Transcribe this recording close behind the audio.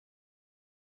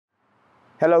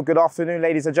Hello, good afternoon,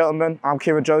 ladies and gentlemen. I'm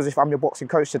Kieran Joseph, I'm your boxing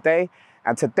coach today.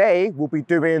 And today we'll be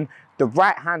doing the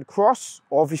right hand cross,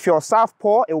 or if you're a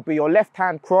southpaw, it will be your left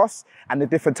hand cross and the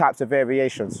different types of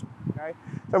variations. Okay?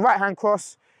 The right hand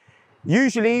cross,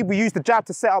 usually we use the jab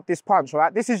to set up this punch, all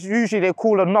right? This is usually they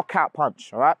call a knockout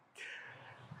punch, all right?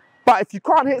 But if you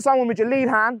can't hit someone with your lead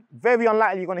hand, very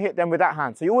unlikely you're gonna hit them with that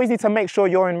hand. So you always need to make sure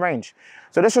you're in range.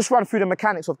 So let's just run through the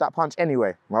mechanics of that punch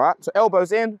anyway, all right? So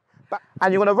elbows in,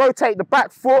 and you're gonna rotate the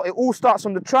back foot. It all starts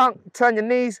from the trunk. Turn your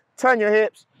knees, turn your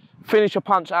hips, finish your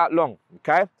punch out long,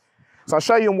 okay? So I'll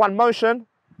show you in one motion,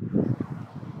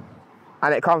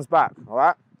 and it comes back, all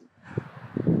right?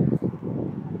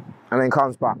 And then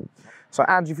comes back. So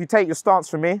Andrew, if you take your stance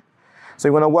from me, so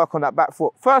you're gonna work on that back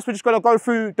foot. First, we're just gonna go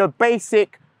through the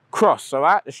basic cross, all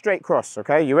right? The straight cross,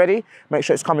 okay? You ready? Make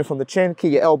sure it's coming from the chin,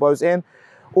 keep your elbows in.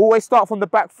 Always start from the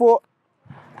back foot,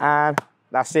 and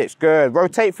that's it, it's good.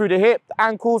 Rotate through the hip,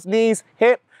 ankles, knees,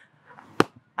 hip,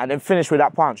 and then finish with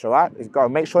that punch, all right? Let's go.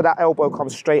 Make sure that elbow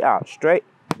comes straight out, straight.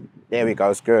 There we go,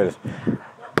 it's good.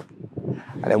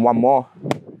 And then one more.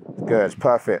 Good, it's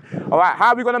perfect. All right, how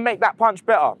are we gonna make that punch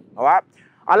better, all right?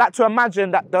 I like to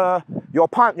imagine that your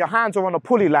hands are on a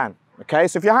pulley line, okay?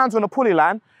 So if your hands are on a pulley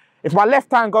line, if my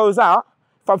left hand goes out,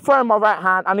 if I'm throwing my right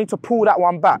hand, I need to pull that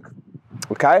one back,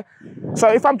 okay? So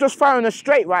if I'm just throwing a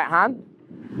straight right hand,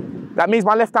 that means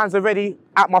my left hand's already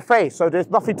at my face, so there's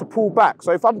nothing to pull back.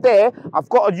 So if I'm there, I've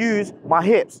got to use my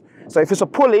hips. So if it's a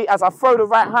pulley, as I throw the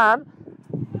right hand,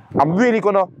 I'm really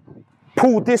gonna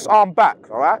pull this arm back,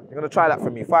 all right? You're gonna try that for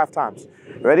me 5 times.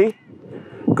 Ready?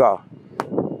 Go.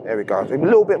 There we go. A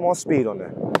little bit more speed on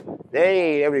there.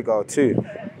 Hey, there we go. 2.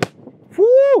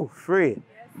 Woo! 3.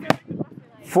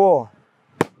 4.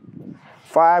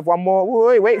 5. One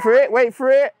more. Wait for it. Wait for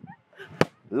it.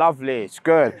 Lovely, it's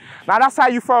good. Now that's how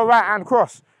you throw a right hand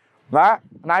cross, right?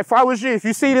 Now if I was you, if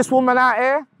you see this woman out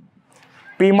here,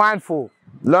 be mindful.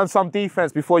 Learn some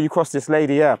defense before you cross this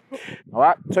lady here, all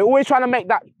right? So always trying to make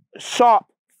that sharp,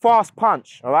 fast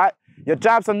punch, all right? Your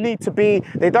jabs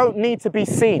they don't need to be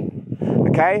seen,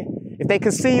 okay? If they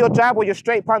can see your jab or your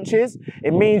straight punches,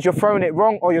 it means you're throwing it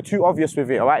wrong or you're too obvious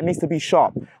with it, all right? It needs to be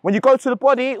sharp. When you go to the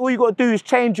body, all you gotta do is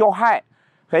change your height.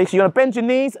 Okay, so you're gonna bend your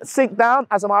knees, sink down.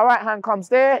 As my right hand comes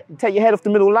there, you take your head off the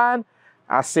middle line.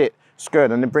 That's it, it's good.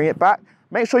 And then bring it back.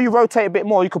 Make sure you rotate a bit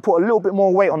more. You can put a little bit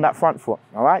more weight on that front foot.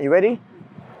 All right, you ready?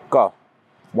 Go.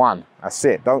 1, that's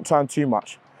it. Don't turn too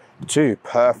much. 2,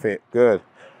 perfect, good.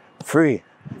 3,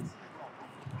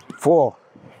 4,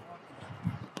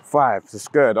 5, that's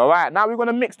good. All right, now we're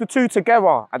gonna mix the 2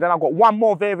 together. And then I've got one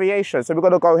more variation. So we're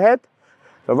gonna go head,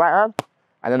 the right hand,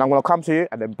 and then I'm gonna come to you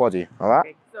and then body, all right?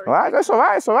 Okay. All right, that's all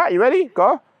right, it's all right. You ready?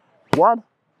 Go. 1,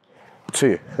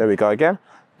 2. There we go again.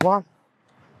 1,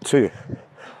 2.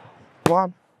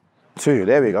 1, 2.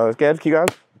 There we go. Again, keep going.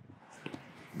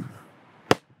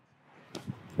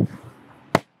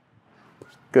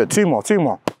 Good. 2 more, 2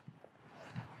 more.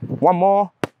 1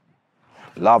 more.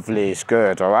 Lovely, it's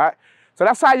good, all right? So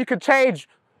that's how you can change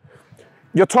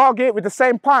your target with the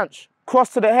same punch.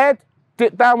 Cross to the head,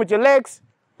 dip down with your legs,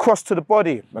 cross to the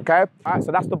body, okay? All right,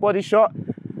 so that's the body shot.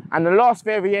 And the last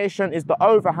variation is the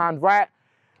overhand right,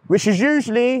 which is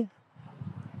usually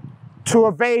to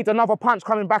evade another punch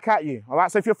coming back at you, all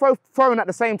right? So if you're throwing at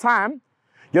the same time,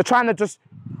 you're trying to just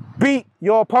beat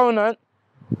your opponent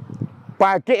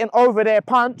by getting over their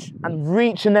punch and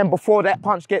reaching them before that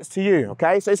punch gets to you,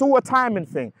 okay? So it's all a timing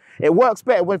thing. It works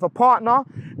better with a partner,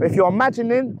 but if you're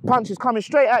imagining punch is coming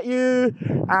straight at you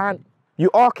and you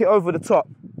arc it over the top,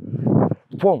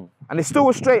 boom, and it's still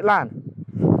a straight line,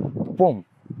 boom.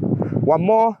 1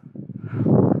 more,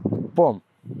 boom,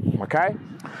 okay?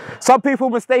 Some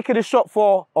people mistaken this shot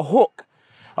for a hook,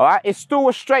 all right? It's still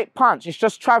a straight punch, it's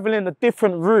just traveling a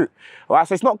different route, all right?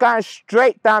 So it's not going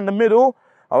straight down the middle,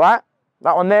 all right?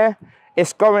 That one there,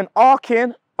 it's going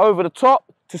arcing over the top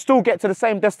to still get to the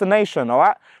same destination, all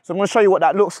right? So I'm gonna show you what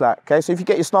that looks like, okay? So if you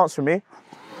get your stance from me,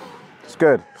 it's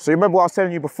good. So you remember what I was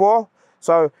telling you before?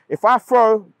 So if I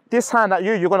throw this hand at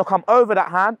you, you're gonna come over that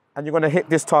hand and you're gonna hit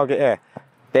this target here.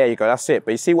 There you go, that's it.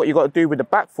 But you see what you got to do with the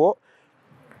back foot?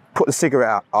 Put the cigarette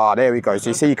out. Ah, there we go. So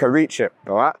you see you can reach it,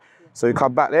 all right? So you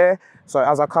come back there. So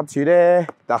as I come to you there,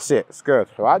 that's it, it's good,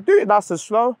 all right? Do it nice and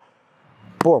slow.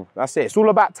 Boom, that's it. It's all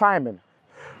about timing.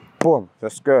 Boom,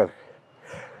 that's good.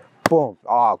 Boom,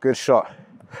 ah, good shot.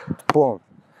 Boom.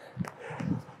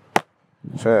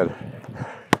 Good.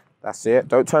 That's it,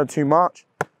 don't turn too much.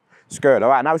 It's good, all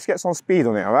right? Now let's get some speed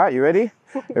on it, all right? You ready?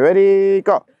 You ready,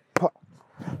 go.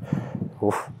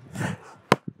 Oof.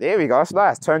 There we go, that's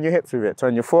nice. Turn your hips with it,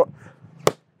 turn your foot.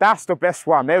 That's the best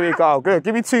one, there we go, good.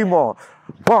 Give me 2 more.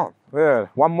 Boom, good.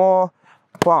 1 more,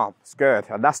 Bam, it's good.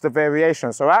 And that's the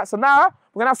variations, all right? So now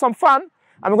we're gonna have some fun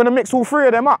and we're gonna mix all three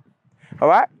of them up. All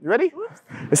right, you ready? Oops.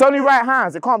 It's only right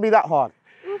hands, it can't be that hard.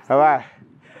 Oops. All right,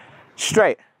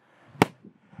 straight,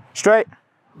 straight,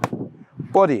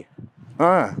 body,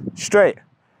 straight,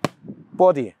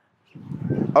 body,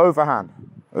 overhand,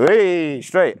 hey,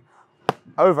 straight,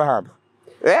 overhand.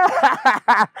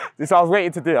 Yeah, this I was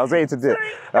waiting to do, All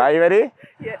right, you ready?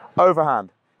 Yeah. Overhand,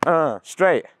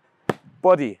 straight,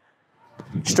 body,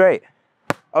 straight,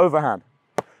 overhand,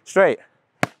 straight,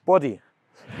 body,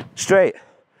 straight,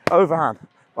 overhand,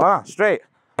 straight,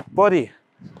 body,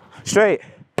 straight,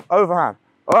 overhand,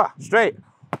 straight,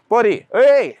 body,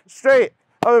 hey, straight,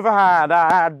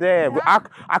 overhand, there.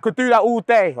 I could do that all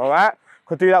day, all right?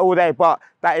 Could do that all day, but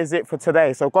that is it for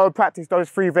today. So go and practice those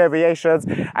 3 variations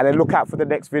and then look out for the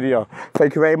next video.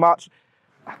 Thank you very much.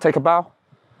 Take a bow.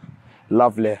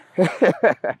 Lovely.